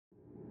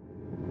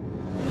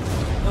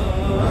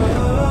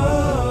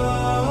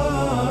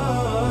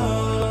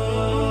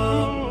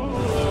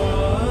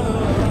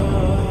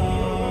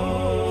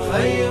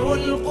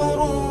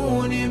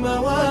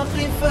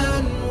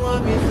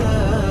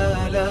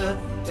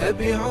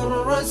تبعوا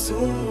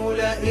الرسول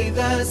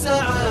إذا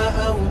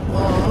سعى أو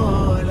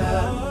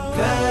قالا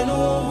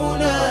كانوا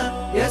هنا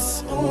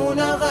يسقون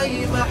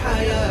غيم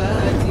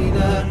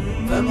حياتنا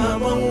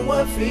فمضوا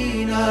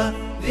وفينا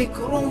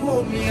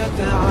ذكرهم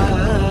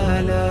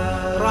يتعالى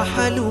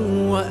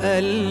رحلوا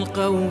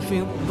وألقوا في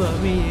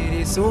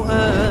الضمير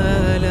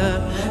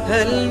سؤالا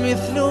هل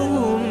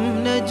مثلهم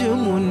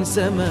نجم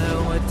سما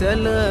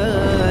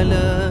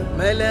وتلالا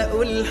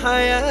ملأوا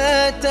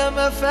الحياة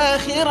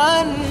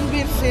مفاخرا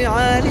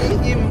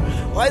بفعالهم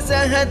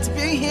وزهت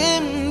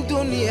بهم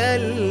دنيا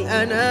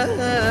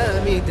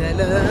الأنام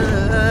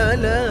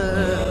دلالا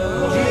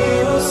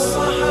جيل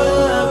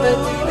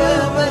الصحابة لا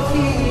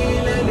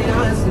مثيل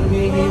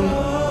لعزمهم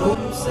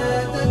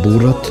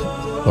Burrat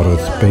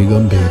rreth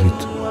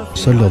Pejgamberit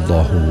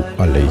sallallahu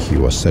alaihi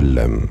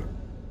wasallam.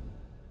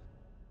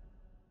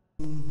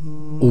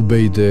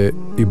 Ubejdi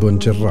ibn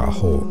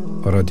Xherrahu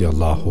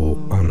radiallahu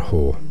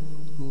anhu.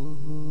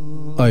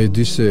 A e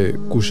di se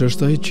kush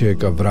është ai që e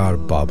ka vrarë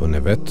babën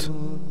e vet,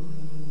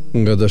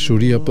 nga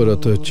dashuria për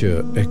atë që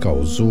e ka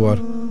udhëzuar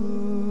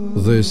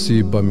dhe si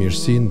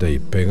bamirësi ndaj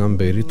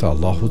pejgamberit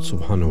Allahut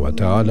subhanahu wa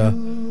taala,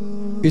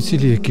 i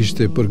cili e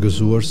kishte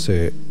përgëzuar se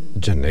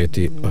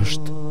xheneti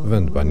është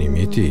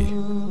vendbanimi i tij.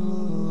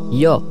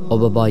 Jo, o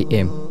babai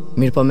im,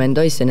 mirë po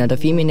mendoj se në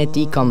rrëfimin e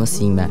tij ka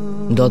mësime,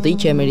 ndodhi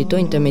që e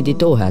meritojnë të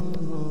meditohet.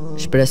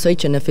 Shpresoj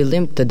që në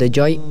fillim të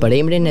dëgjoj për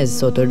emrin e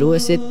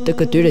zotëruesit të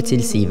këtyre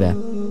cilësive.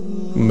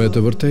 Me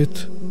të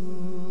vërtet,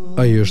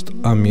 ai është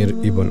Amir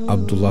ibn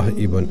Abdullah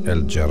ibn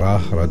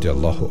el-Xherrah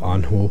radiallahu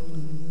anhu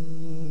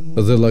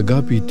dhe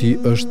llaqabi i tij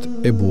është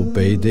Ebu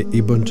Ubejdi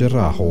ibn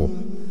Xherrahu.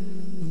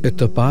 E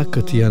të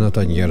pakët janë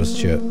ata njerëz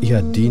që ja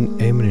din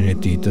emrin e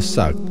tij të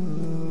saktë,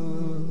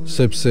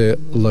 sepse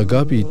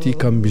llaqabi i tij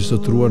ka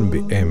mbizotruar mbi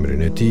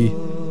emrin e tij,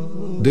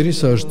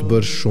 derisa është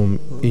bërë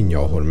shumë i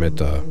njohur me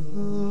të.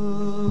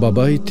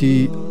 Babai i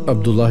tij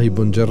Abdullah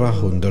ibn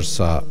Xherrahu,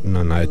 ndërsa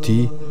nana e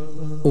tij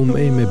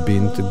Umejme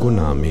bint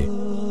Gunami,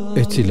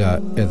 e cila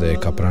edhe e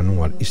ka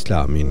pranuar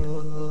islamin.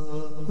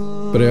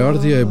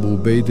 Preardhja e Ebu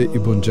Ubejdi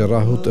ibn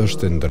Xherrahut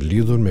është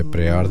ndërlidhur me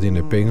preardhjen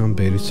e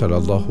pejgamberit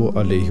sallallahu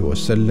alaihi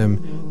wasallam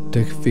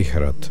tek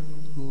Xherrah.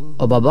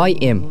 O babai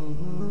im,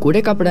 kur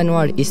e ka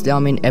pranuar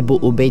islamin Ebu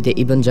Ubejdi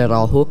ibn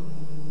Xherrahu?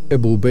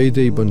 Ebu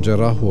Ubejdi ibn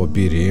Xherrahu, o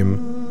biri im,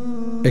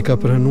 e ka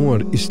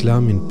pranuar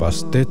islamin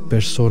pas 8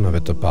 personave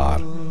të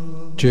parë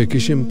që e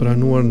kishin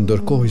pranuar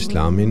ndërkohë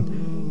islamin,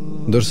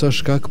 ndërsa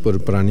shkak për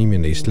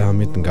pranimin e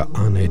islamit nga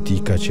ana e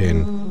tij ka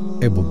qenë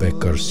Ebu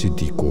Bekr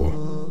Sidiku.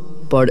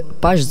 Por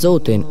pash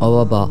Zotin, o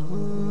baba,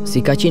 si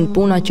ka qenë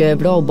puna që e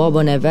vrau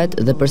babën e vet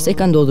dhe pse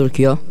ka ndodhur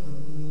kjo?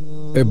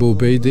 Ebu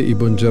Ubejdi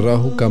ibn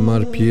Xherrahu ka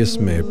marrë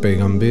pjesë me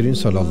pejgamberin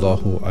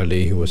sallallahu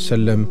alaihi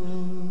wasallam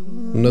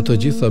në të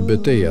gjitha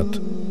betejat,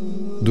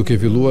 duke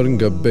filluar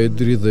nga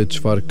Bedri dhe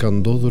çfarë ka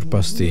ndodhur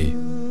pas tij.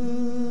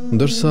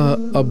 Ndërsa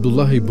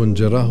Abdullah ibn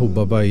Xherrahu,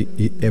 babai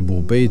i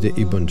Ebu Ubejdi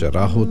ibn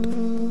Xherrahut,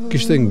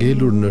 kishte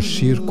ngelur në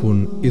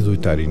shirkun i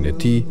dhujtarin e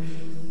tij,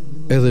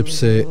 edhe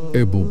pse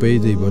Ebu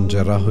Ubejdi ibn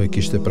Xherrahu e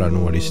kishte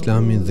pranuar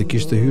islamin dhe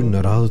kishte hyrë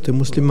në radhët e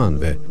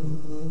muslimanëve.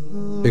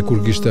 E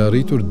kur kishte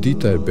arritur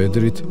dita e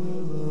Bedrit,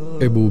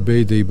 Ebu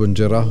Ubejdi ibn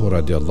Xherrahu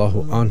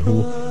radiallahu anhu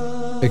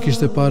e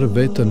kishte parë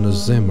vetën në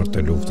zemër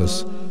të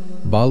luftës,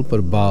 ball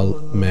për ball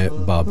me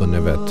babën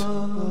e vet.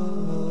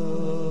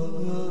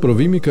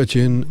 Provimi ka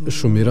qenë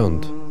shumë i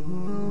rëndë,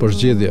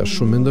 përzgjedhja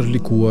shumë e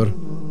ndërlikuar,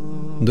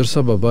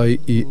 ndërsa babai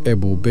i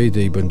Ebu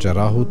Ubejdi ibn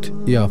Xherrahut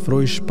i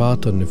afroi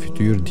shpatën në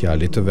fytyrë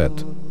djalit të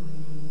vet.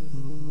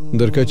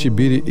 Ndërka që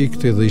biri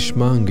ikte dhe i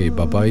shmangej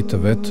babait të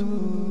vet,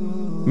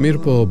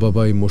 mirë po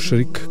babai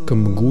mushrik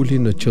këmbguli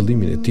në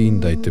qëllimin e tij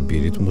ndaj të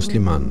birit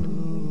musliman.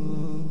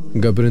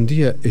 Nga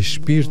brendia e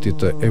shpirtit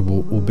të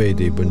Ebu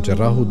Ubejdi ibn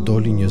Xherrahut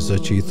doli një zë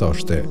që i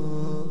thoshte: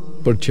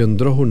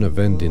 "Përqendrohu në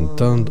vendin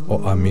tënd, o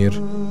Amir,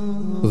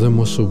 dhe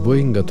mos u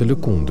bëj nga të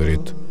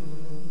lëkundërit.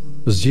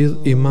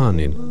 Zgjidh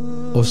imanin,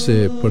 ose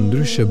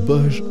përndryshe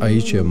bëhesh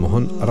ai që e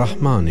mohon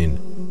Rahmanin,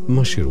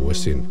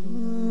 mëshiruesin."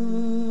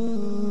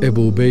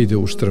 Ebu Ubejdi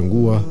u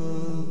shtrëngua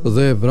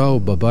dhe e vrau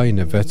babain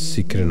e vet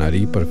si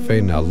krenari për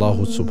fenë e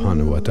Allahut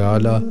subhanahu wa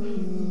taala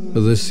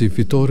dhe si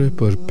fitore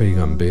për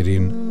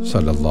pejgamberin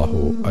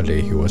sallallahu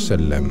alaihi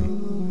wasallam.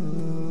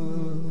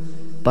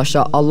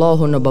 Pasha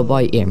Allahu në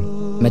babai im,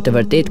 me të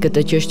vërtet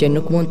këtë çështje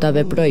nuk mund ta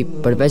veproj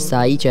përveç se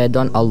ai që e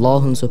don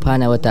Allahun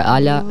subhanahu wa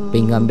taala,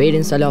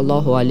 pejgamberin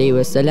sallallahu alaihi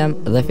wasallam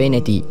dhe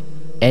fenë e tij,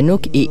 e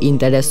nuk i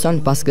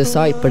intereson pas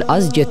kësaj për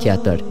asgjë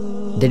tjetër.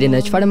 Deri në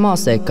çfarë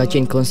mase ka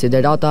qenë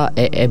konsiderata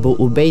e Ebu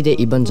Ubejdi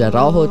ibn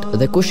Xherrahut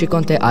dhe ku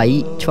shikonte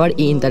ai, çfarë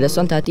i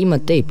interesonte atij më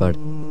tepër.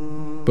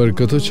 Për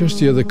këtë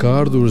çështje edhe ka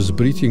ardhur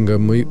zbritje nga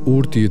më i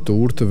urti të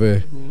urtëve,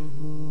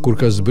 kur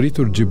ka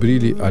zbritur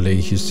Xhibrili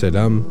alayhi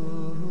salam,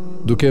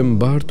 duke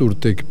mbartur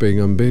tek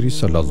pejgamberi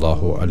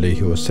sallallahu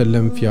alaihi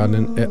wasallam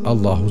fjalën e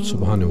Allahut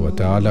subhanahu wa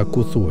taala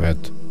ku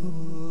thuhet: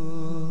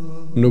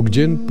 "Nuk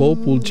gjen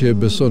popull që e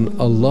beson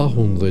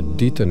Allahun dhe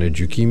ditën e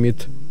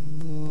gjykimit,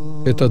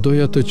 e ta doj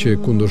atë që e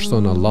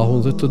kundërshton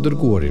Allahun dhe të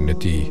dërguarin e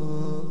tij.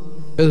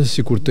 edhe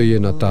si kur të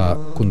jenë ata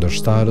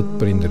kundërshtarët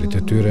prindërit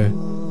e tyre,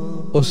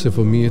 ose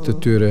fëmijët e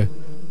tyre,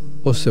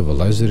 ose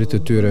vëllezërit e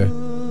tyre,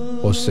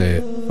 ose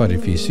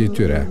farifisi e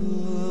tyre.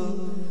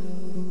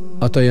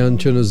 Ata janë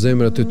që në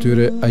zemrat e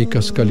tyre ai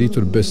ka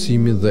skalitur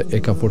besimin dhe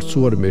e ka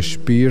forcuar me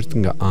shpirt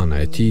nga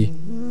ana e tij,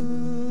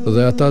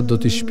 dhe ata do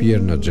t'i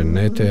shpjerë në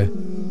xhenete,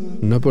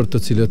 nëpër të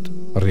cilët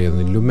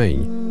rrjedhin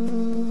lumenj.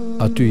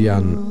 Aty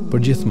janë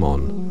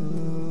përgjithmonë.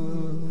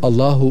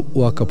 Allahu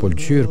u ka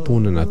pëlqyer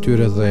punën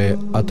atyre dhe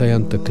ata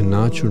janë të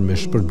kënaqur me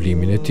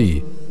shpërblimin e tij.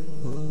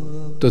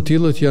 Të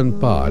tillët janë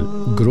palë,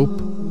 grup,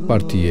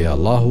 partie e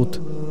Allahut.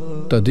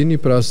 Ta dini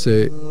pra se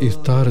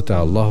idhtarët e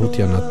Allahut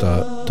janë ata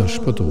të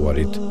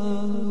shpëtuarit.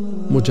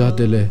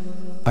 Mujadele,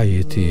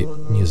 ajeti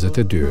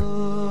 22.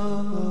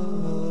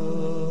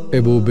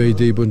 Ebu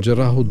Ubejdi ibn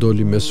Xherrahu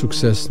doli me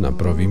sukses në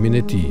provimin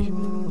e tij.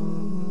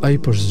 Ai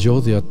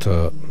përzgjodhi atë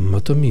më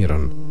të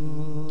mirën,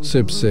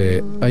 sepse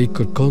ai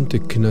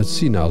kërkonte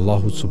kënaqësinë e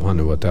Allahut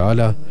subhanahu wa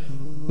taala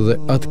dhe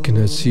atë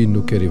kënaqësi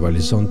nuk e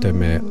rivalizonte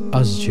me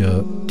asgjë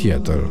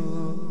tjetër.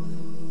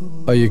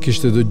 Ai e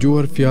kishte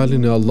dëgjuar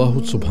fjalën e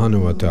Allahut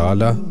subhanahu wa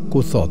taala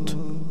ku thot: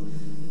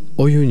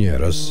 O ju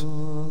njerëz,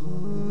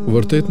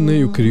 vërtet ne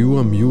ju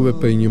krijuam juve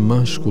për një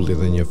mashkulli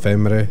dhe një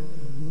femre,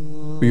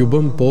 ju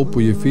bëm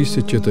popull i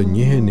fisë që të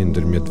njiheni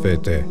ndërmjet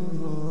vete.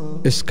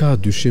 E s'ka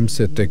dyshim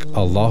se tek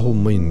Allahu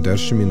më i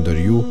ndershëm ndër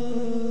ju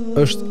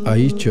është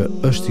ai që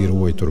është i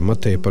ruajtur më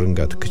tepër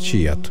nga të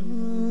këqijat.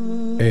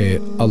 E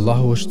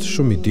Allahu është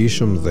shumë i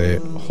dijshëm dhe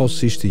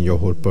hosisht i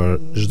njohur për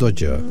çdo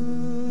gjë.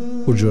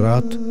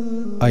 Burrat,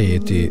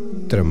 ajeti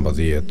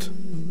 13.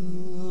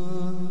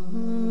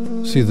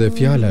 Si dhe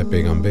fjala e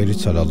pejgamberit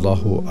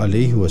sallallahu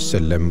alaihi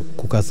wasallam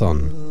ku ka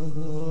thënë: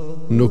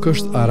 Nuk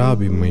është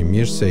arabi më i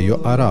mirë se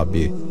jo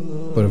arabi,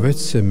 përveç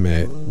se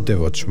me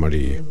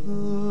devotshmëri.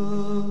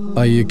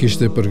 Ai e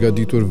kishte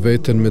përgatitur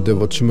veten me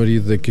devotshmëri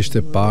dhe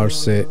kishte parë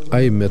se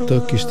ai me të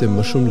kishte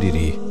më shumë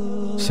liri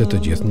se të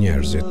gjithë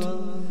njerëzit.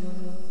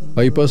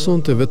 Ai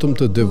pasonte vetëm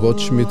të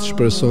devotshmit,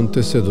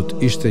 shpresonte se do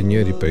të ishte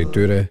njëri prej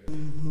tyre,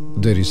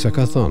 derisa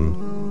ka thënë: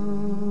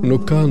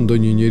 Nuk ka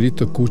ndonjë njeri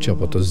të kuq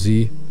apo të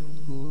zi,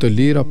 të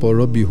lirë apo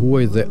rob i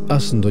huaj dhe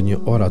as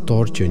ndonjë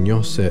orator që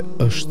njoh se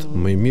është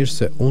më i mirë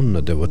se unë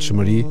në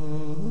devotshmëri,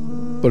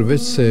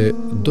 përveç se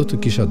do të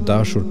kisha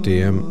dashur të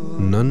jem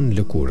nën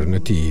lëkurën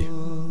e tij.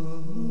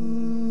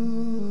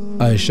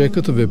 A e sheh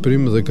këtë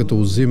veprim dhe këtë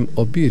udhëzim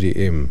o biri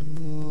im?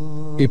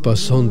 I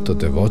pason të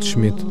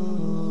devotshmit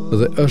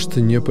dhe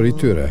është një prej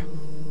tyre.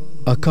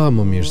 A ka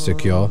më mirë se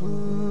kjo?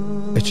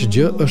 E që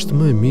gjë është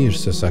më e mirë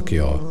se sa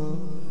kjo?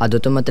 A do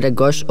të më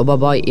tregosh, o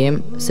babaj im,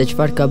 se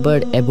çfarë ka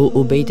bërë Ebu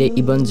Ubejdi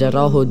ibn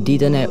Xherrahu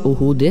ditën e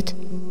Uhudit?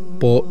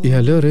 Po i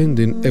halë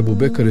rendin Ebu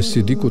Bekër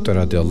Sidikut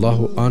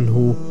radiallahu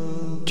anhu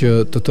që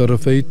të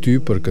rrëfej ty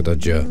për këtë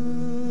gjë,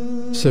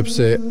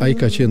 sepse ai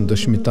ka qenë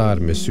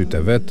dëshmitar me sytë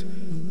e vet,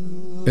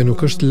 e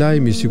nuk është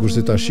lajmi sikur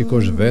se ta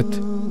shikosh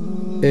vet,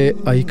 e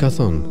ai ka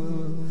thonë: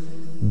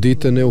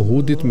 Ditën e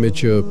Uhudit me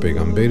që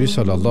pejgamberi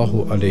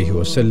sallallahu alaihi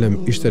wasallam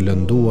ishte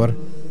lënduar,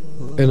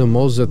 e në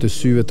mozat e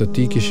syve të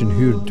tij kishin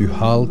hyrë 2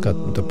 hallkat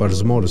të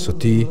përzmorës së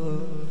tij,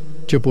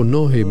 që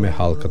punohej me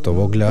hallka të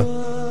vogla.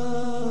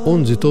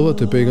 Unë nxitova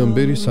te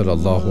pejgamberi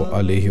sallallahu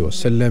alaihi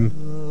wasallam,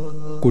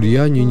 kur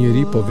ja një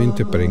njeri po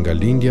vinte prej nga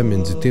lindja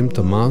me nxitim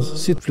të madh,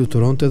 si të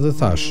fluturonte dhe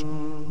thash: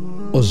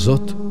 O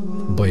Zot,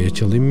 bëje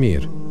qëllim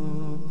mirë.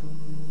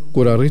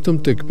 Kur arritëm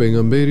tek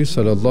pejgamberi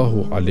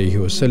sallallahu alaihi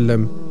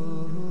wasallam,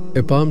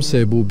 e pam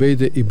se Ebu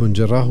Ubejdi ibn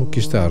Xherrahu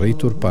kishte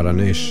arritur para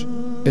nesh,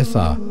 e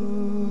tha: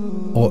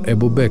 O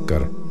Ebu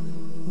Bekër,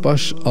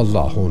 pash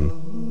Allahun,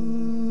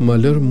 më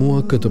lër mua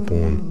këtë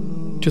punë,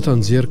 që ta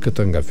nxjerr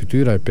këtë nga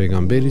fytyra e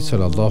pejgamberit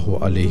sallallahu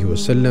alaihi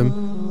wasallam,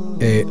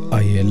 e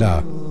ai e la.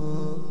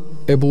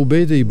 Ebu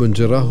Ubejdi ibn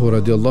Xherrahu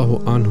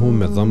radiallahu anhu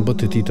me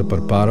dhëmbët e tij të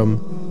përparëm,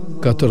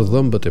 4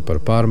 dhëmbët e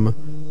përparëm,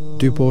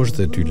 2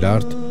 poshtë dhe 2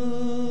 lart,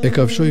 e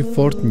kafshoi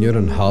fort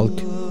njërën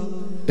halk,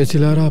 e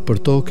cila ra për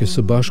tokë,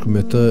 së bashku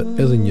me të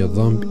edhe një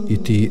dhëmb i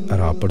tij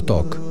ra për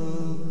tokë.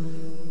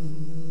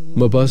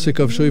 Më pas e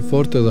kafshoi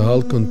fort edhe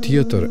halkën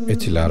tjetër e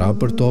cila ra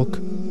për tokë,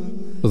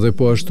 dhe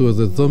po ashtu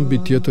edhe dhëmbi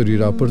tjetër i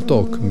ra për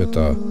tokë me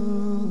të,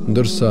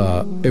 ndërsa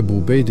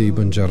Ebu Ubejdi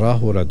ibn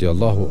Xherrahu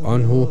radiallahu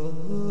anhu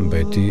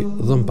mbeti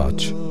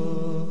dhëmbaq.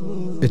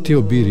 E ti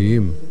o biri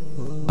im,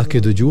 a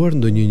ke dëgjuar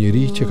ndonjë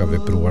njeri që ka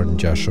vepruar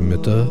ngjashëm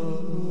me të?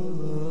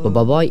 Po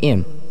babaj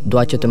im,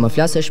 dua që të më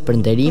flasësh për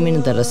nderimin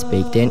dhe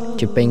respektin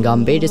që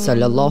pejgamberi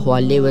sallallahu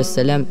alaihi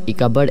wasallam i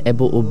ka bërë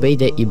Ebu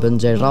Ubejdi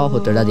ibn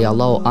Xherrahut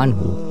radiallahu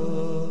anhu.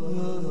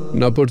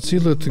 Na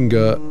përcillet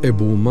nga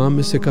Ebu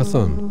Umame se ka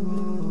thënë: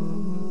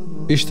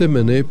 Ishte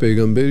me ne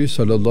pejgamberi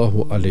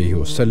sallallahu alaihi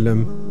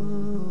wasallam,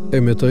 e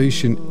me të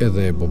ishin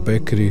edhe Ebu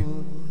Bekri,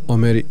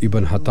 Omeri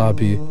ibn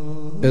Hatabi,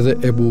 edhe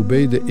Ebu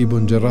Ubejdi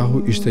ibn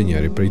Xherrahu ishte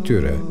njëri prej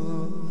tyre.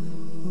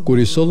 Kur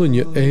i solli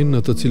një enë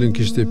në të cilën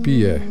kishte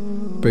pije,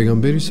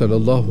 pejgamberi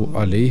sallallahu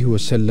alaihi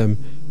wasallam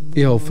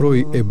i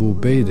ofroi Ebu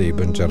Ubejdi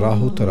ibn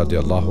Xherrahut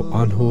radiallahu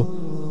anhu,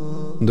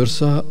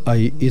 ndërsa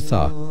ai i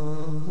tha: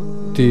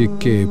 Ti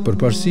ke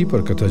përparësi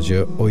për këtë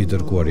gjë, o i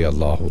dërguari i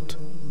Allahut.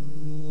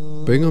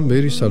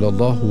 Pejgamberi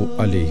sallallahu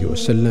alaihi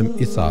wasallam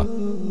i tha: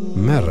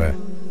 "Merre",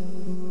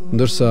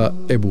 ndërsa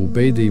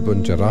Ubejdi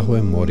ibn Xherrah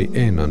e mori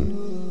enën,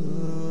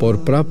 por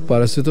prap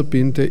para se të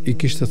pinte i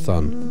kishte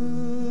thënë: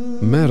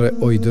 "Merre,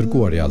 o i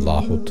dërguari i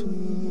Allahut."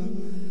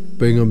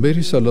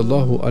 Pejgamberi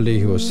sallallahu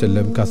alaihi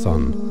wasallam ka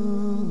thënë: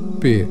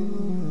 "Pi,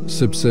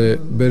 sepse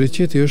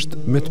bereqeti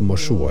është me të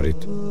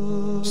moshuarit,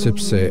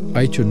 sepse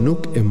ai që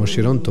nuk e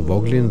mëshiron të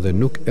voglin dhe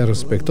nuk e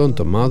respekton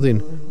të madhin,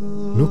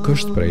 nuk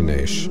është prej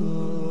nesh."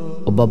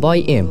 O babai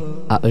im,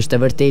 a është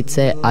e vërtetë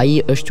se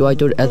ai është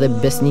quajtur edhe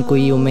besniku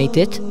i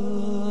umejtit?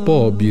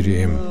 Po, biri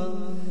im.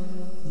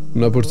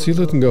 Në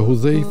përcillet nga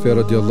Hudhejfe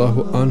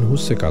radiallahu anhu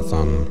se ka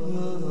thënë: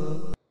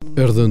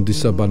 erdhën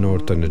disa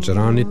banorë të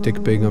Xherranit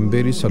tek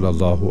pejgamberi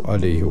sallallahu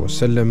alaihi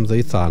wasallam dhe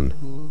i thanë: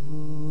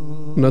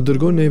 "Na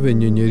dërgon neve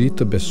një njeri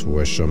të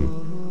besueshëm."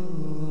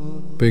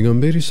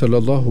 Pejgamberi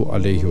sallallahu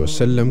alaihi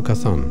wasallam ka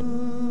thënë: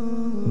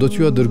 "Do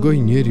t'ju dërgoj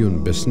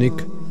njeriun besnik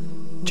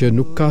që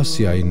nuk ka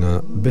si ai në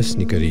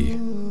besnikëri."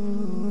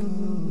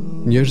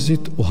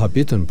 Njerëzit u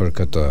habitën për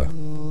këtë.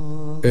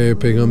 E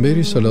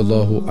pejgamberi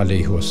sallallahu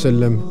alaihi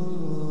wasallam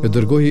e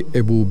dërgoi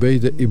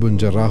Ubejdi ibn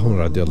Xherrahun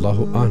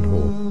radiallahu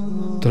anhu,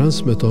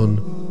 transmeton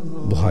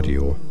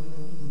Buhariu.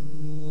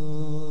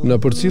 Në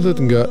përcillet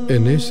nga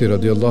Enesi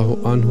radiallahu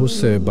anhu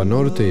se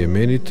banorët e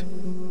Jemenit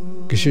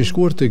kishin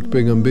shkuar tek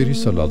pejgamberi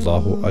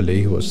sallallahu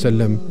alaihi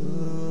wasallam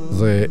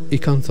dhe i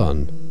kanë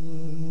thënë: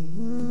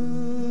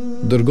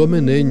 "Dërgo me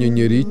ne një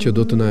njeri që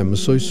do të na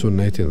mësoj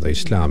sunetin dhe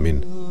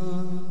islamin."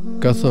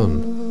 Ka thënë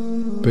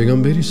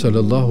pejgamberi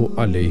sallallahu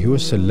alaihi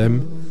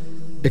wasallam,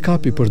 e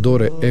kapi për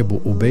dorë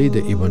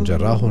Ubejdi ibn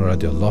Xherrahun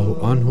radiallahu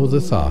anhu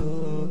dhe tha: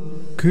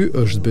 "Ky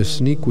është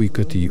besniku i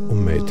këtij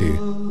ummeti."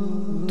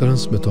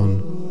 Transmeton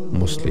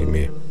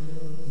Muslimi.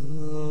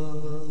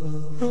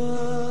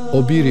 O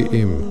biri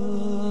im,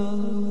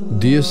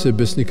 dije se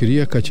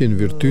besnikëria ka qenë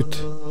virtyt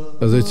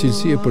dhe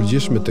cilësi e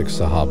përgjithshme tek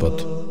sahabët.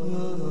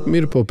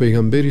 Mirë po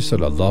pejgamberi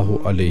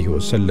sallallahu alaihi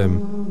wasallam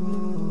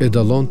e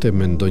dallonte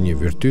me ndonjë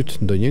virtyt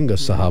ndonjë nga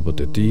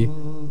sahabët e tij,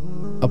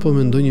 apo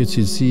me ndonjë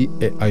cilësi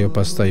e ajo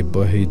pastaj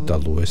bëhej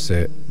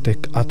dalluese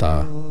tek ata.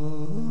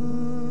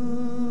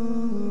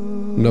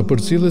 Në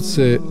përcillet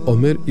se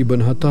Omer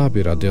ibn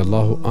Hatabi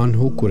radiallahu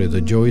anhu kur e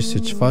dëgjoi se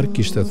çfarë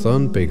kishte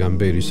thënë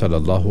pejgamberi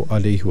sallallahu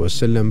alaihi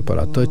wasallam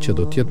për atë që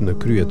do t'jetë në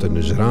krye të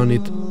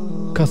Xherranit,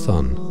 ka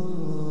thënë: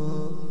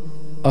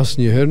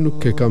 "Asnjëherë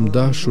nuk e kam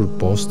dashur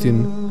postin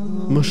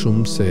më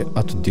shumë se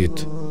atë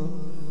ditë,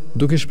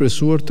 duke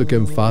shpresuar të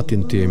kem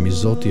fatin të jemi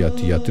Zoti i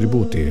atij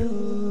atributi."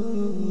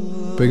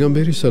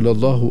 Pejgamberi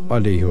sallallahu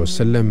alaihi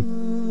wasallam,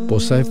 po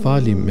sa e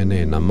fali me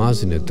ne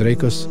namazin e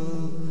drekës,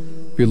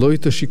 filloi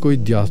të shikoj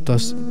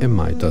djathtas e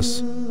majtas.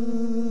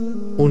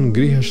 Unë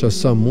ngrihesha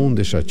sa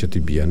mundesha që t'i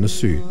bia në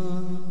sy.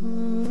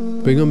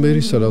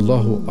 Pejgamberi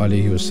sallallahu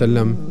alaihi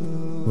wasallam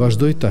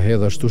vazhdoi ta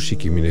hedh ashtu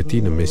shikimin e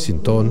tij në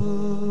mesin ton,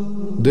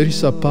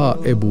 derisa pa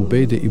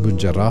Ubejdi ibn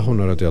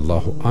Xherrahun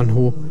radiallahu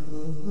anhu,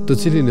 të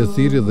cilin e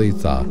thiri dhe i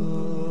tha: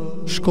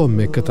 "Shko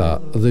me këta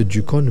dhe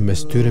gjykon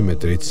mes tyre me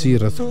drejtësi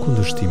rreth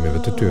kundërshtimeve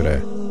të tyre."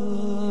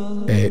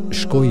 E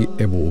shkoi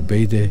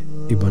Ubejdi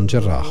ibn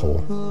Xherrahu.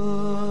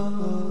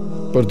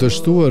 Për të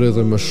shtuar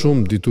edhe më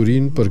shumë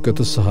diturin për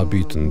këtë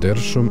sahabit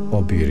ndershëm,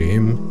 o biri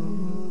im,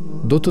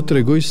 do të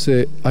tregoj se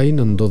ai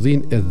në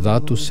ndodhin e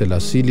dhatu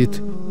Selasilit,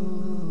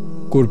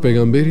 kur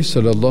pejgamberi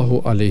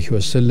sallallahu alaihi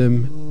wasallam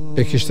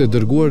e kishte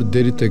dërguar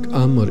deri tek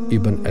Amr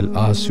ibn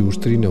el-As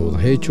ushtrinë e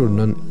udhëhequr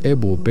nën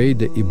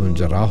Ubejdi ibn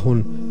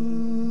Xherrahun,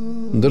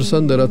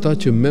 ndërsa ndër ata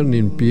që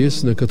merrnin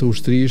pjesë në këtë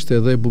ushtri ishte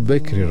edhe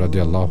Bekri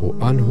radiallahu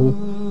anhu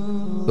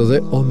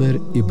dhe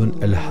Omer ibn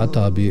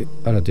el-Hatabi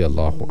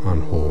radiallahu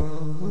anhu.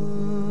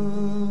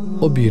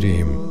 O biri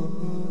im,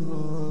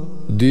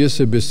 dije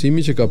se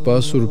besimi që ka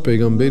pasur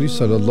pejgamberi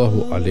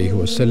sallallahu alaihi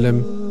wasallam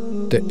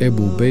te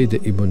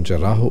Ubejdi ibn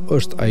Xherrahu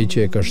është ai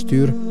që e ka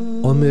shtyr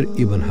Omer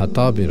ibn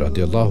Hatabi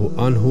radiallahu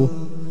anhu,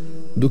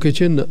 duke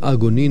qenë në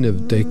agoninë e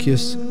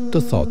vdekjes,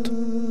 të thotë: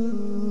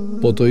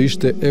 "Po të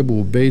ishte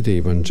Ubejdi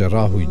ibn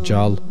Xherrahu i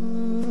gjallë,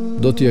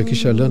 do t'ja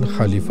kisha lënë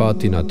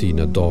halifatin atij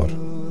në dorë.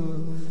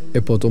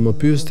 E po të më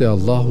pyeste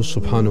Allahu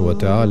subhanahu wa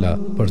taala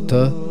për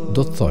të,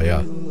 do të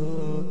thoja: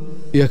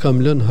 ja kam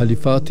lënë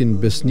halifatin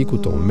besniku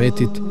të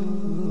ummetit,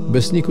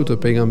 besniku të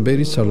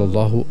pejgamberit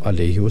sallallahu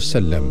alaihi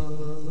wasallam."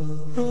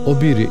 O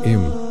biri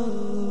im,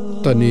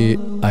 tani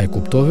a e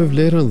kuptove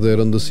vlerën dhe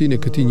rëndësinë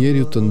e këtij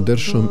njeriu të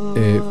ndershëm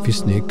e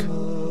fisnik?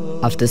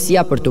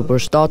 Aftësia për të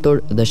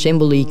përshtatur dhe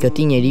shembulli i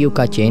këtij njeriu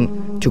ka qenë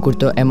që kur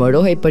të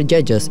emërohej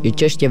përgjegjës i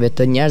çështjeve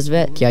të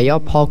njerëzve, t'ia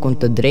jap hakun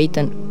të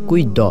drejtën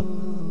kujtdo.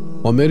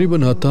 Omer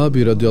ibn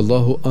Hatabi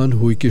radiallahu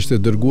anhu i kishte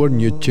dërguar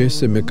një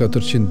qese me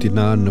 400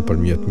 dinar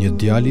nëpërmjet një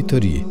djali të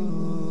ri.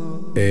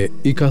 E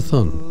i ka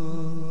thënë: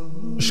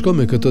 "Shko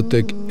me këtë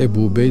tek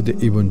Ubejdi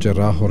ibn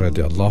Xherrahu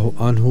radiallahu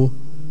anhu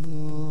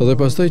dhe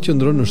pastaj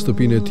qëndron në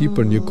shtëpinë e tij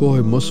për një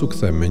kohë mos u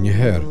kthe më një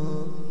herë,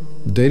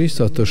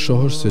 derisa të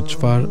shohësh se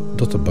çfarë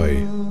do të bëj."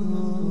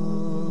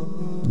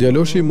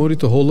 Djaloshi i mori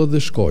të hollët dhe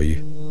shkoi.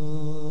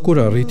 Kur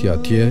arriti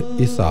atje,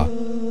 i tha: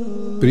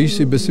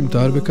 "Prisi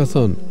besimtarve ka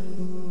thënë,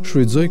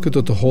 shfrytëzoj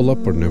këto të holla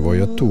për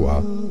nevojat tua."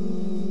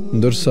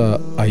 Ndërsa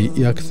ai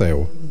ia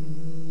ktheu: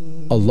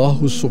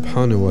 "Allahu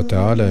subhanahu wa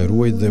taala e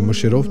ruaj dhe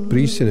mëshiroft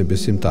prisin e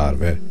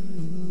besimtarve."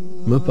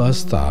 Më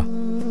pas tha: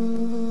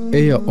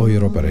 "Eja o i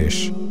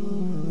robëresh,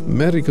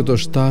 merri këto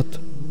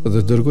 7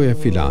 dhe dërgoja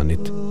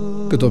filanit,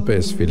 këto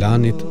 5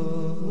 filanit,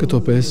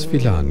 këto 5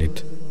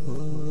 filanit.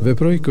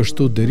 Veproj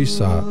kështu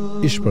derisa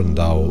i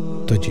shpërndau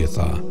të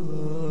gjitha."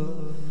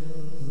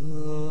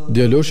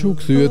 Djaloshi u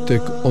kthye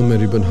tek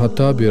Omer ibn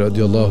Hatabi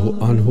radiallahu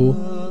anhu,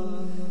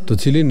 të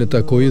cilin e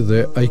takoi dhe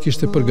ai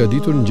kishte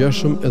përgatitur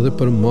ngjashëm edhe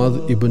për Muadh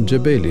ibn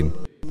Xhebelin,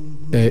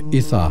 e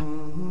i tha: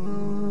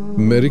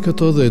 "Merri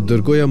këto dhe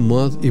dërgoja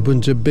Muadh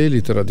ibn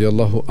Xhebelit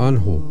radiallahu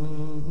anhu,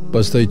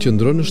 pastaj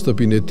qëndro në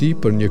shtëpinë e tij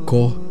për një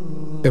kohë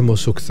e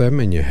mos u kthe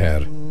me një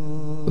herë,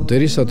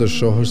 derisa të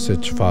shohësh se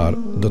çfarë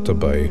do të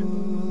bëj."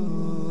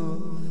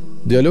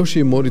 Djaloshi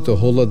i mori të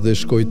hollat dhe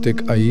shkoi tek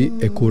ai,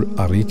 e kur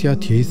arriti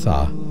atje i tha: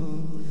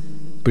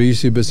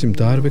 "Prisi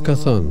besimtarve ka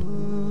thënë,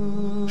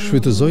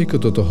 shfrytëzoj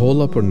këto të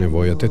holla për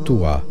nevojat e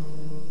tua."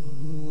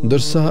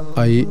 Ndërsa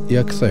ai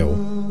ja ktheu: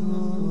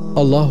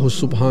 "Allahu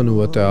subhanahu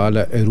wa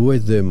taala e ruaj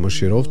dhe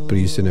mëshiroft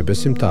prisin e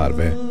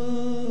besimtarve."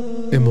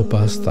 E më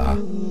pas tha: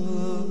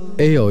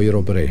 "Ejo i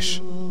robëresh,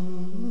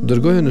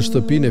 dërgoja në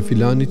shtëpinë e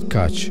filanit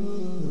kaq,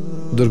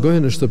 dërgoja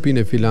në shtëpinë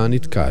e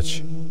filanit kaq."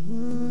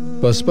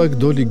 Pas pak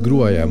doli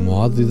gruaja e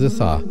Muadhit dhe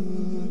tha: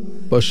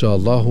 "Pasha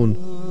Allahun,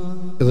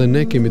 edhe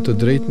ne kemi të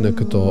drejtë në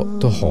këto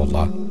të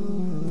holla,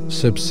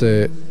 sepse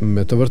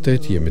me të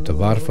vërtet jemi të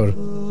varfër,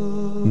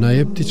 na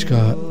jep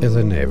diçka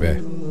edhe neve."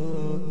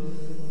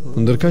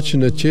 Ndërka që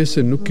në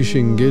qese nuk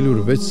kishin ngelur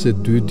veç se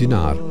 2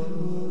 dinar,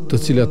 të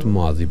cilat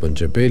Muadh ibn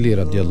Xhebeli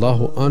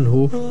radiallahu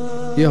anhu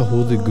ja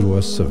hodhi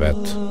gruas së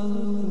vet.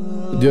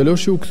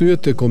 Djaloshi u kthye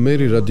tek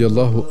Omeri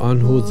radiallahu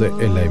anhu dhe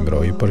e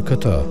lajmëroi për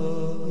këtë.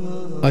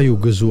 Ai u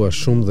gëzua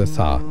shumë dhe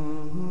tha: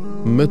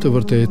 "Me të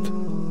vërtet,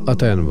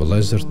 ata janë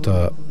vëllezër të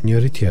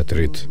njëri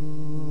tjetrit."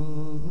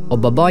 "O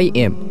babai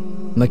im,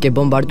 më ke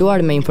bombarduar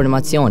me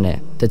informacione,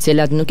 të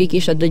cilat nuk i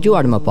kisha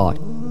dëgjuar më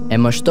parë, e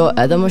më shto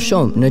edhe më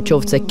shumë në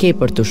qoftë se ke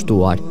për të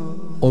shtuar."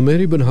 Omer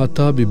ibn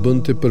Hatabi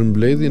bënte për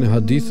mbledhjen e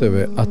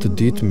haditheve atë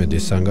ditë me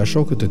disa nga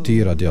shokët e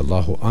tij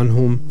radiallahu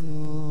anhum,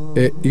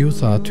 e ju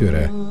tha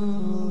atyre: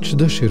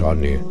 "Ç'do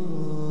dëshironi?"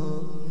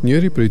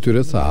 Njëri prej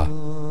tyre tha: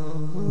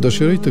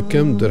 "Dëshiroj të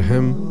kem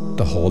dërhem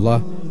të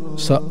holla,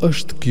 sa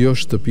është kjo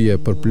shtëpia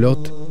e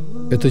përplot,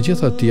 e të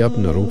gjitha t'i jap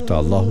në rrugt të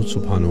Allahut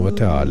subhanahu wa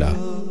taala."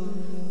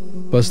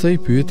 Pastaj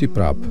pyeti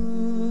prap: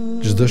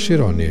 "Ç'do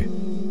dëshironi?"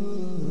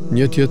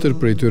 Një tjetër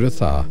prej tyre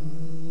tha: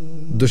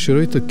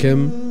 "Dëshiroj të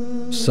kem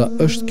sa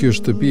është kjo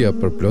shtëpia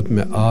përplot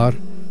me ar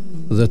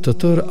dhe të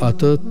tërë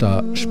atë ta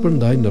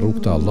shpërndaj në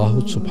rrugt të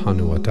Allahut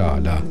subhanahu wa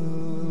taala."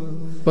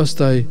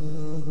 Pastaj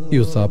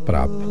ju tha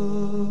prap: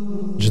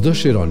 "Ç'do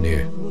dëshironi?"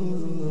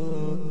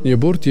 Një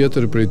burr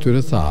tjetër prej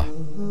tyre tha: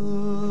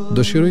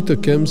 "Dëshiroj të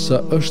kem sa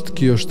është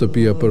kjo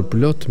shtëpia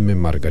përplot me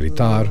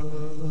margaritar,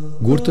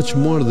 gur të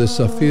çmuar dhe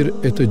safir,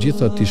 e të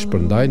gjitha t'i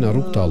shpërndaj në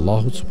rrugt të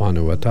Allahut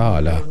subhanahu wa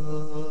taala."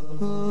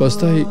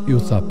 Pastaj ju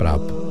tha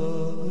prap: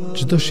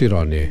 "Ç'do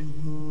dëshironi?"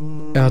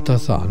 E ata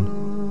thanë: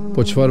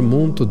 "Po çfarë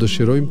mund të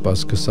dëshirojmë pas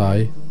kësaj?"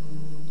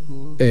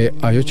 E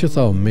ajo që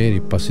tha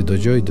Omeri pasi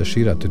dëgjoi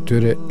dëshirat e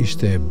tyre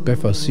ishte e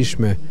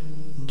befasishme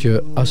që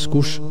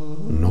askush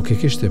nuk e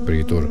kishte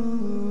pritur.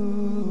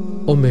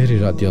 Omeri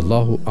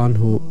radiallahu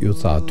anhu ju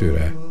tha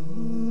atyre: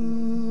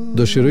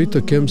 "Dëshiroj të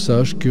kem sa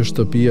është kjo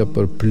shtëpia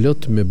për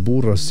plot me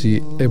burra si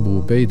Ebu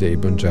Ubejdi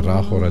ibn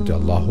Xherrah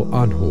radiallahu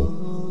anhu."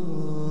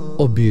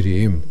 "O biri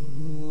im,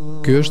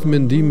 ky është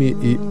mendimi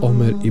i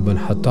Omer ibn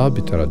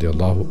Hatabit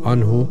radiallahu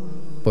anhu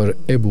për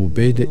Ebu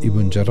Ubejdi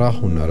ibn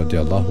Xherrahun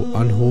radiallahu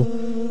anhu,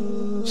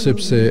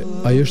 sepse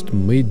ai është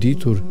më i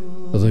ditur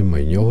dhe më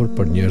i njohur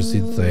për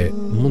njerëzit dhe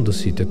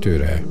mundësitë e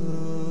tyre."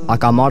 "A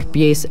ka marrë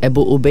pjesë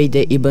Ebu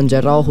Ubejdi ibn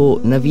Xherrahu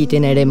në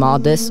vitin e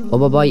Remades, o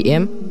babai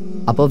im,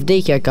 apo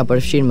vdekja ka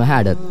përfshirë më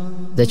herët,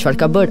 dhe çfarë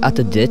ka bërë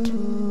atë ditë?"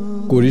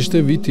 Kur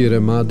ishte viti i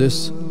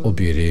Remades, o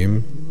biri im,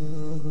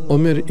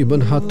 Omer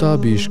ibn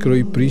Hatabi i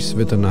shkroi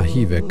prisve të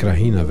nahive,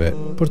 krahinave,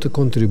 për të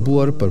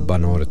kontribuar për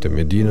banorët e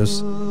Medinës,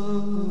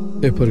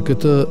 e për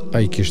këtë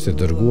ai kishte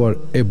dërguar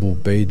Ebu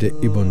Ubejdi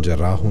ibn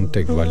Xherrahun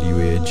tek valiu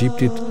i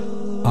Egjiptit,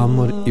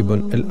 Amr ibn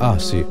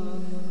el-Asi,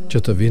 që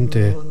të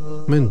vinte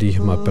me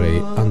ndihma prej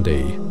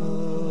andej.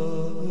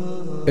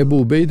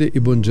 Ebu Ubejdi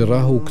ibn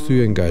Xherrahu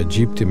kthye nga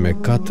Egjipti me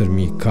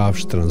 4000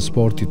 kafshë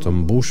transporti të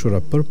mbushura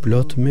për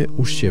plot me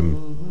ushqim.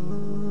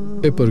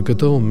 E për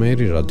këtë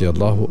Omeri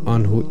radiallahu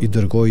anhu i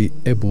dërgoi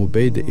Ebu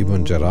Ubejdi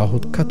ibn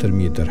Xherrahut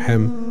 4000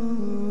 dirhem,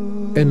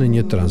 e në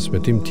një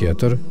transmetim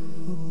tjetër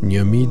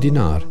 1000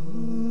 dinar,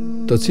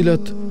 të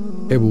cilat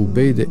Ebu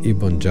Ubejdi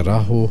ibn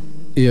Xherrahu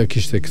i a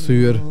kishte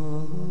kthyer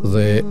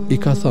dhe i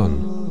ka thënë: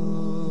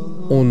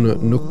 "Unë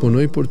nuk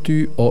punoj për ty,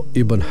 o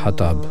Ibn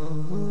Hatab,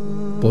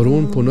 por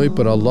unë punoj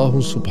për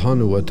Allahun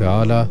subhanahu wa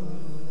taala,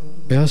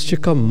 e as që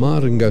kam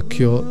marrë nga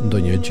kjo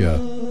ndonjë gjë."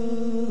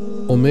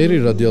 Omeri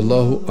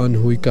radiallahu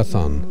anhu i ka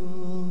thënë: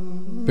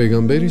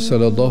 Pejgamberi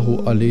sallallahu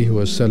alaihi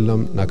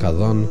wasallam na ka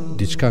dhënë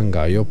diçka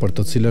nga ajo për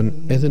të cilën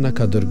edhe na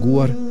ka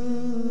dërguar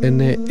e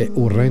ne e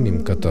urrenim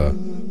këtë.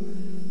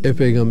 E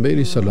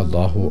pejgamberi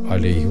sallallahu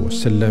alaihi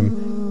wasallam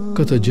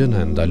këtë gjë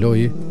na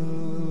ndaloi,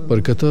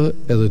 për këtë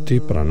edhe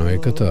ti pranoje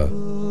këtë.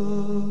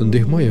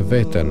 Ndihmoje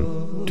veten,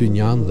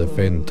 tynjan dhe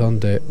fen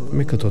tënde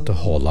me këto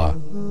të holla.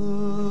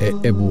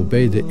 E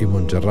Ubejdi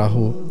ibn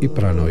Xherrahu i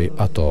pranoi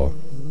ato.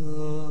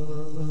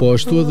 Po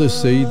ashtu edhe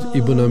Sejid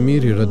ibn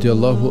Amiri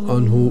radiallahu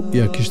anhu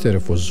ja kishte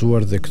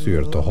refuzuar dhe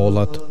kthyer të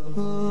hollat,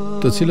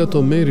 të cilat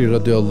Omeri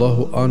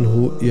radiallahu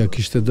anhu ja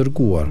kishte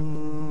dërguar,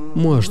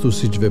 mu ashtu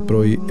siç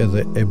veproi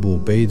edhe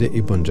Ubejdi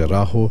ibn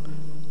Xherrahu,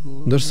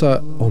 ndërsa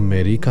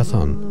Omeri ka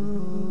thënë: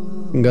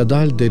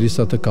 ngadalë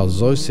derisa të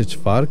kallëzoj se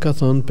çfarë ka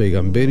thënë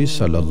pejgamberi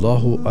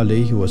sallallahu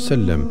alaihi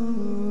wasallam,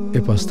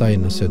 e pastaj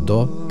nëse do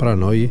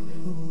pranoi,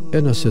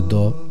 e nëse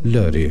do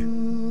lëri.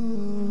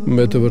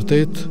 Me të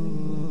vërtetë,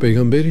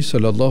 pejgamberi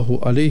sallallahu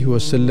alaihi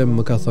wasallam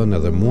më ka thënë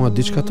edhe mua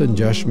diçka të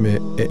ngjashme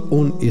e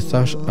unë i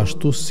thash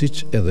ashtu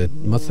siç edhe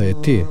më the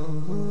ti.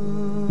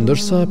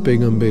 Ndërsa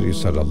pejgamberi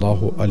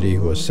sallallahu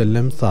alaihi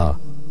wasallam tha: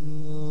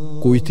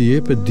 kujt i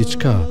jepet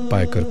diçka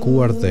pa e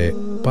kërkuar dhe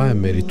pa e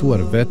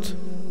merituar vetë,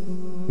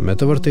 me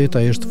të vërtetë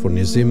ai është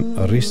furnizim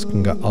risk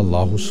nga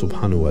Allahu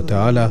subhanahu wa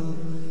taala,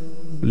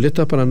 le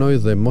ta pranoj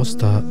dhe mos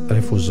ta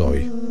refuzoj.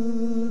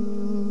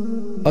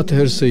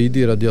 Atëherë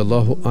Sejidi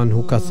radiallahu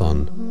anhu ka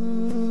thënë: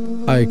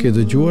 a e ke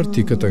dëgjuar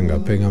ti këtë nga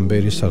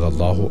pejgamberi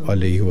sallallahu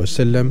alaihi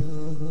wasallam?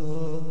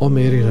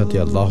 Omeri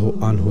radiallahu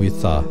anhu i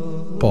tha: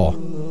 po,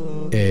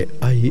 e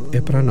ai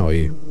e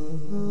pranoi.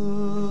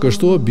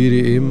 Kështu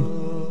biri im,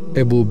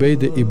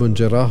 Ubejdi ibn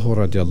Xherrahu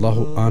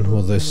radiallahu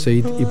anhu dhe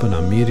Sejid ibn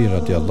Amiri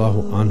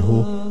radiallahu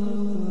anhu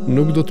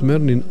nuk do të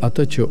merrnin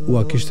atë që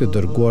ua kishte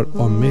dërguar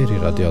Omeri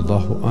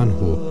radiallahu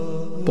anhu,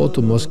 po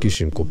të mos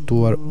kishin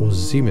kuptuar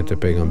udhëzimet e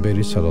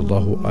pejgamberit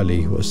sallallahu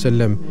alaihi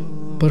wasallam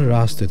për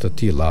raste të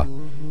tilla,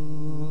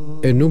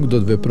 e nuk do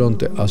të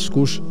vepronte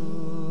askush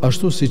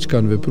ashtu siç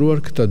kanë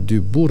vepruar këta dy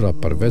burra,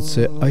 përveç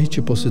se ai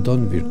që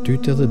posedon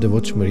virtyte dhe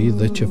devotshmëri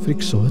dhe që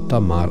friksohet ta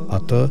marrë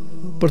atë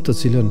për të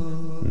cilën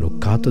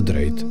nuk ka të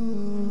drejtë.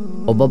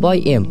 O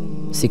babai im,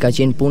 si ka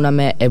qenë puna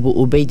me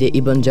Ubejdi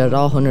ibn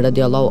Xherrahun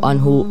radiallahu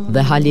anhu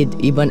dhe Halid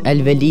ibn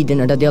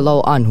el-Velidin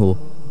radiallahu anhu,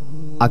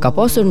 a ka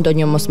pasur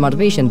ndonjë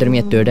mosmarrëveshje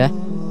ndërmjet tyre?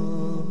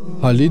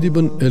 Halid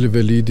ibn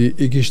el-Velidi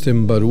i kishte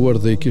mbaruar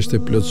dhe i kishte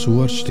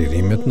plotësuar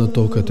shtirimet në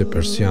tokët e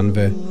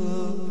persianëve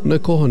në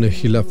kohën e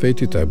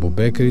xhilafetit të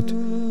Ebubekrit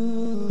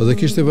dhe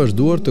kishte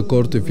vazhduar të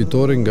korte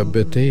fitore nga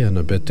betejë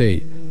në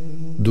betejë,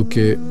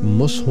 duke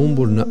mos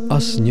humbur në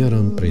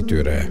asnjërin prej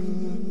tyre.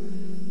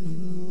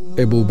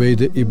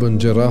 Ubejdi ibn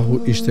Xherrahu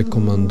ishte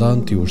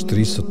komandant i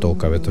ushtrisë së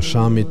tokave të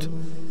Shamit,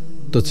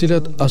 të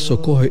cilat aso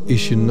kohë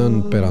ishin nën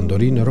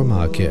perandorinë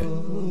romake.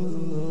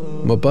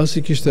 Më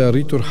pasi kishte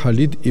arritur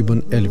Halid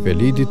ibn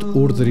el-Velidit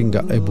urdhri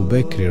nga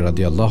Ebubekri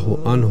radiallahu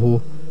anhu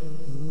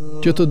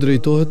që të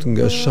drejtohet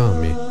nga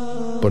Shami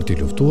për t'i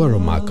luftuar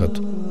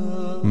romakët,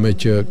 me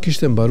që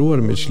kishte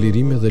mbaruar me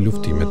çlirime dhe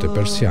luftimet e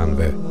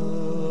persianëve,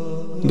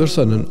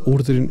 ndërsa nën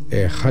urdhrin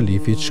e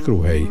halifit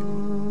shkruhej: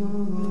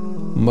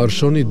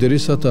 marshoni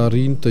derisa të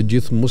arrijnë të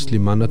gjithë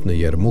muslimanët në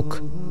Jermuk,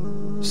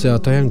 se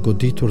ata janë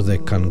goditur dhe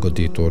kanë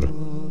goditur.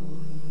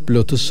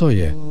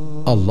 Plotësoje,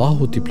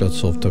 Allahu t'i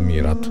plotësoft të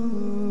mirat.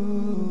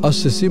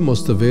 Asesi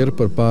mos të verë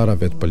për para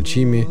vetë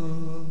pëlqimi,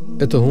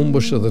 e të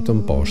humbësh edhe të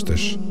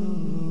mposhtesh.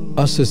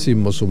 Asesi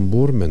mos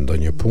umbur me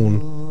ndonjë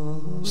punë,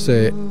 se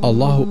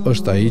Allahu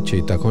është ai që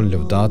i takon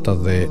lëvdata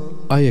dhe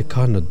ai e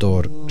ka në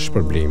dorë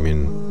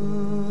shpërblimin.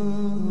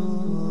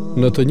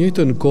 Në të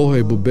njëjtën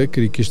kohë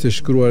Ebubekri kishte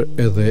shkruar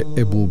edhe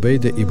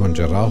Ubejdi ibn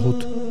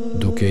Xherrahut,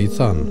 duke i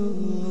thënë: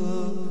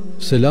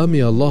 selami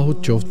i Allahut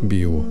qoftë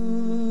mbi ju,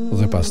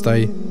 dhe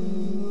pastaj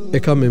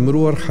e ka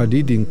emëruar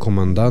Halidin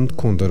komandant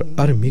kundër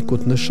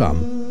armikut në Sham.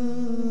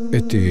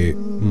 E ti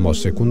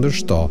mos e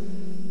kundërshto,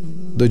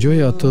 dëgjoj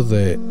atë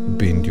dhe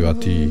bindju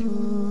atij.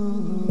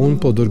 Unë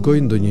po dërgoj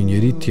ndonjë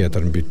njeri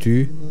tjetër mbi ty,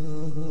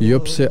 jo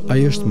pse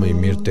ai është më i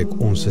mirë tek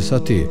unë se sa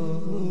ti.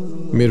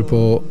 Mirë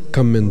po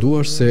kam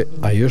menduar se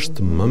ai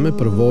është më me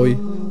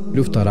përvojë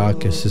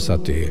luftarake se sa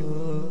ti.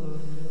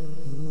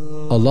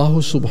 Allahu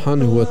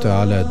subhanahu wa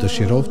taala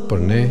dëshiroft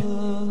për ne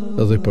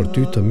dhe për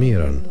ty të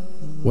mirën.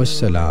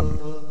 Wassalam.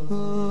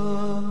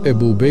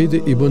 Ubejdi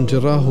ibn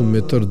Xherrahu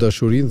me tërë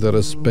dashurinë dhe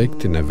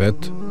respektin e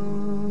vet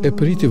e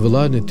priti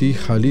vëllain e tij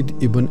Halid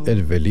ibn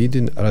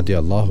el-Velidin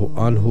radiallahu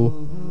anhu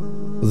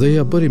dhe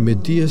ja bëri me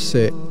dije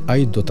se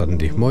ai do ta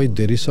ndihmoj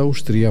derisa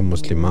ushtria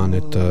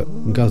muslimane të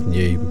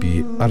ngadhnjej mbi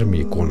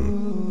armikun.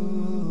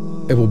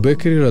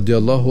 Ebubekri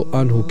radiallahu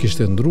anhu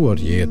kishte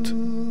ndruar jetë,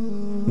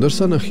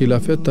 ndërsa në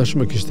xhilafet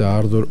tashmë kishte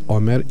ardhur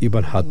Omer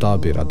ibn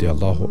Hatabi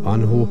radiallahu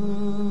anhu,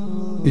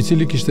 i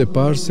cili kishte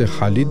parë se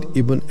Halid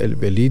ibn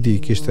el-Velidi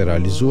kishte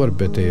realizuar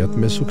betejat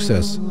me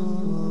sukses.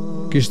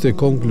 Kishte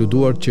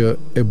konkluduar që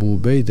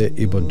Ubejdi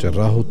ibn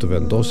Xherrahu të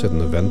vendoset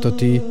në vend të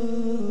tij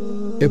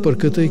e për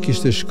këtë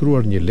kishte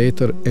shkruar një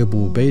letër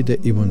Ubejdi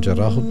ibn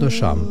Xherrahut në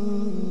Sham,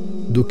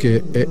 duke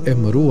e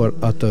emëruar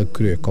atë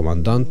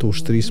kryekomandant të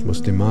ushtrisë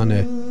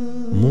muslimane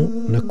mu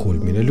në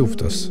kulmin e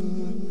luftës.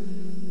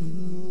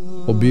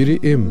 O biri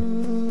im,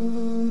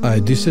 a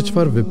e di se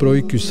çfarë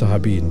veproi ky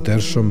sahabi i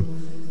ndershëm,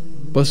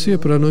 pasi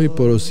e pranoi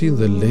porosin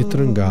dhe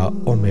letrën nga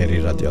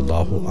Omeri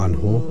radiallahu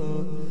anhu,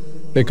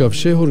 e ka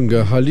fshehur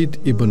nga Halid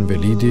ibn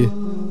Velidi,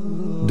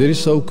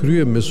 derisa u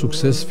krye me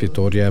sukses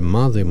fitoria e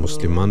madhe e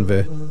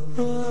muslimanëve.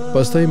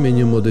 Pastaj me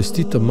një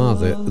modesti të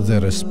madhe dhe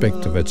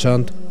respekt të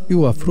veçantë,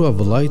 ju afrua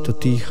vëllait të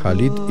tij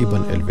Halid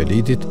ibn el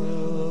Velidit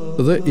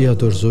dhe i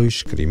dorëzoi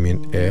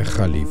shkrimin e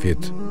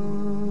halifit.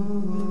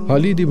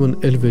 Halid ibn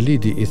el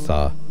Velidi i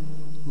tha: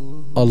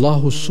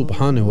 Allahu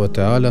subhanahu wa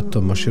ta'ala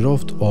të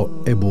mëshiroft o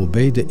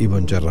Ubejdi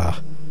ibn Xherrah,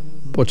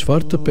 po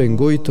çfarë të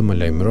pengoj të më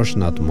lajmërosh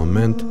në atë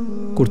moment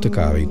kur të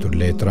ka arritur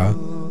letra?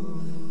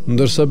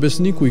 Ndërsa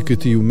besniku i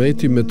këtij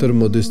umeti me tërë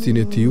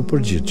modestinë e tij u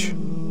përgjigj: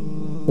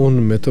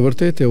 Unë me të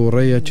vërtetë e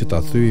urreja që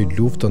ta thyej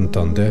luftën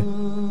tënde,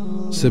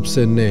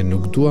 sepse ne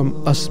nuk duam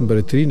as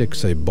mbretërinë e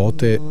kësaj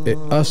bote e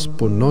as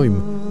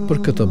punojmë për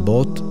këtë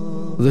botë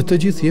dhe të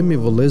gjithë jemi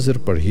vëllezër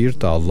për hir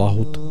të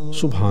Allahut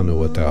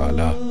subhanahu wa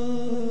ta'ala.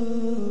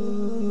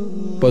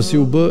 Pasi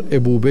u bë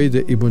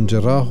Ubejdi ibn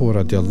Xherrahu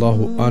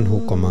radiallahu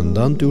anhu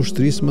komandanti i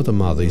ushtrisë më të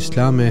madhe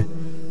islame,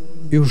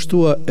 i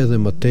ushtua edhe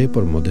më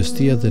tepër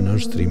modestia dhe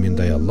nënshtrimi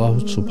ndaj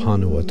Allahut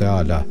subhanahu wa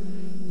ta'ala,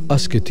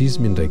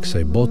 asketizmi ndaj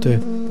kësaj bote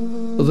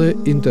dhe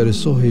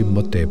interesohej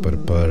më tepër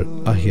për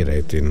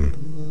ahiretin.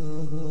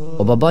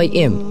 O babai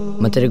im,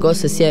 më trego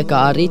se si e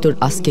ka arritur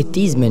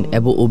asketizmin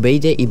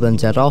Ubejdi ibn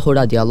Xherrahu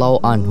radiallahu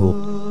anhu.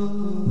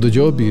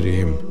 Dëgjoj biri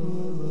im,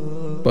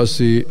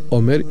 pasi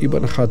Omer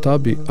ibn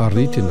Khatabi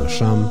arriti në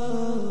Sham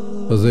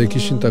dhe e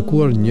kishin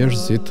takuar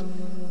njerëzit,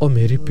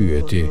 Omeri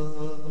pyeti: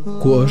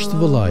 Ku është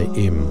vëllai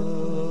im?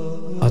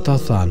 Ata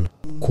than: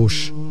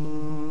 Kush?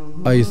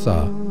 A i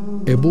tha: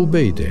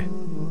 Ubejdi.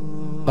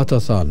 Ata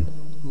than: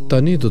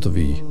 Tani do të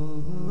vi.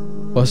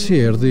 Pasi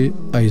erdhi,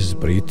 a i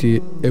zbriti,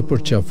 e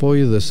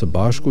përqafoi dhe së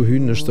bashku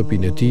hynë në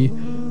shtëpinë e tij,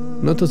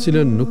 në të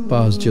cilën nuk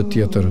pa asgjë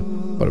tjetër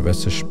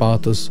përveç se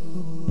shpatës,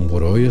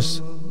 mburojës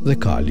dhe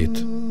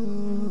kalit.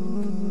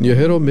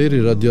 Njëherë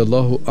Omeri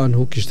radiallahu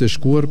anhu kishte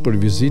shkuar për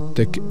vizitë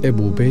tek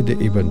Ubejdi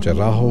ibn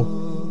Xherrahu,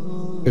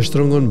 e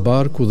shtrëngon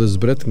barku dhe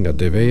zbret nga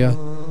deveja,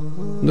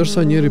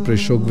 ndërsa njëri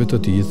prej shokëve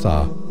të tij i tha: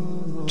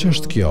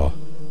 Ç'është kjo?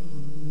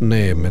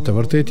 Ne me të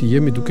vërtetë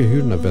jemi duke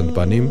hyrë në vend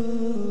banim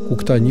ku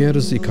këta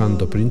njerëz i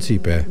kanë do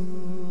principe.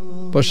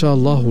 Pasha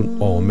Allahun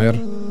o Omer,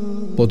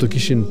 po të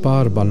kishin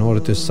parë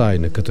banorët e saj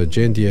në këtë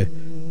gjendje,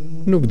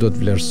 nuk do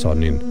të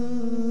vlerësonin.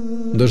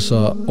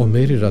 Ndërsa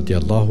Omeri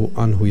radiallahu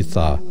anhu i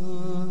tha: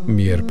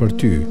 Mirë për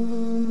ty,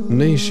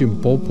 ne ishim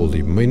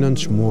populli më i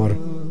nënçmuar,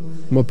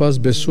 më pas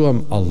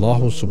besuam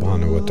Allahu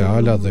subhanahu wa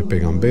ta'ala dhe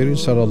pejgamberin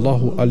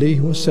sallallahu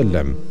alaihi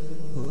wasallam.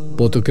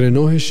 Po të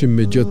krenoheshim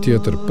me gjë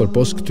tjetër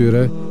përpos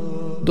këtyre,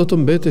 do të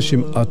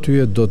mbeteshim aty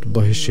e do të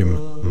bëheshim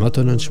më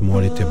të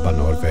nënçmuarit e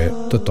banorëve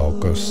të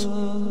tokës.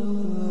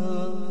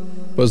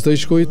 Pastaj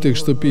shkoi tek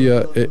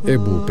shtëpia e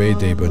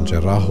Ubejdi ibn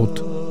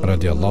Xherrahut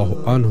radiallahu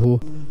anhu,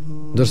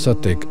 ndërsa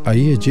tek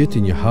ai e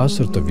gjeti një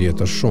hasër të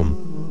vjetër shumë,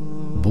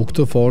 bukë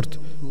të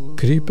fortë,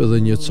 krip dhe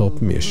një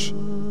copë mish.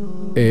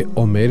 E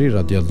Omeri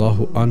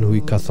radiallahu anhu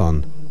i ka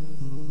thënë: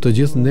 Të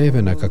gjithë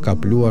neve na ka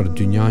kapluar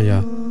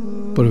dynjaja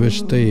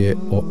përveç teje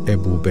o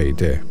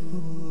Ubejdi.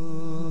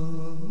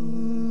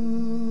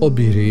 O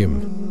biri im,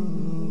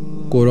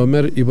 kur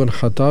Omer ibn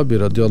Khatabi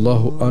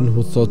radiallahu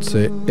anhu thot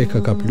se e ka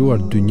kapluar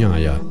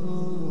dynjaja,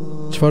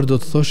 çfarë do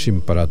të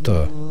thoshim për atë?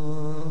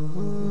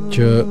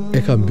 Që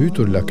e ka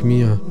mbytur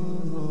lakmia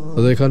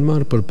dhe e kanë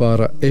marrë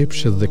përpara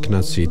epshet dhe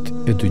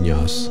kënaqësitë e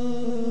dynjas.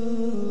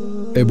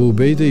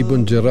 Ubejdi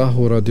ibn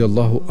Xherrahu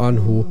radiallahu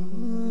anhu,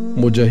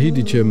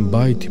 mujahidi që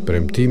mbajti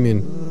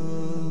premtimin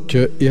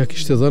që ja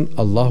kishte dhënë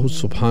Allahu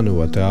subhanahu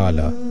wa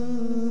ta'ala,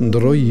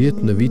 ndroi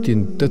jetë në vitin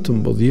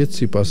 18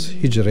 sipas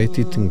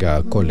Xherretit nga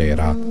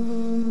kolera,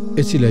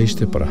 e cila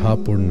ishte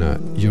përhapur në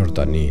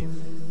Jordani.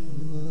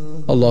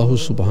 Allahu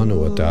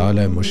subhanahu wa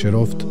ta'ala e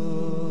mëshiroft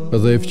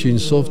dhe e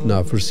fqinjsoft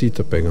në afërsi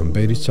të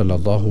pejgamberit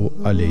sallallahu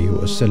alaihi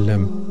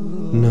wasallam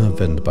në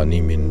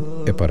vendbanimin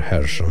e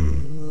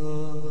përhershëm.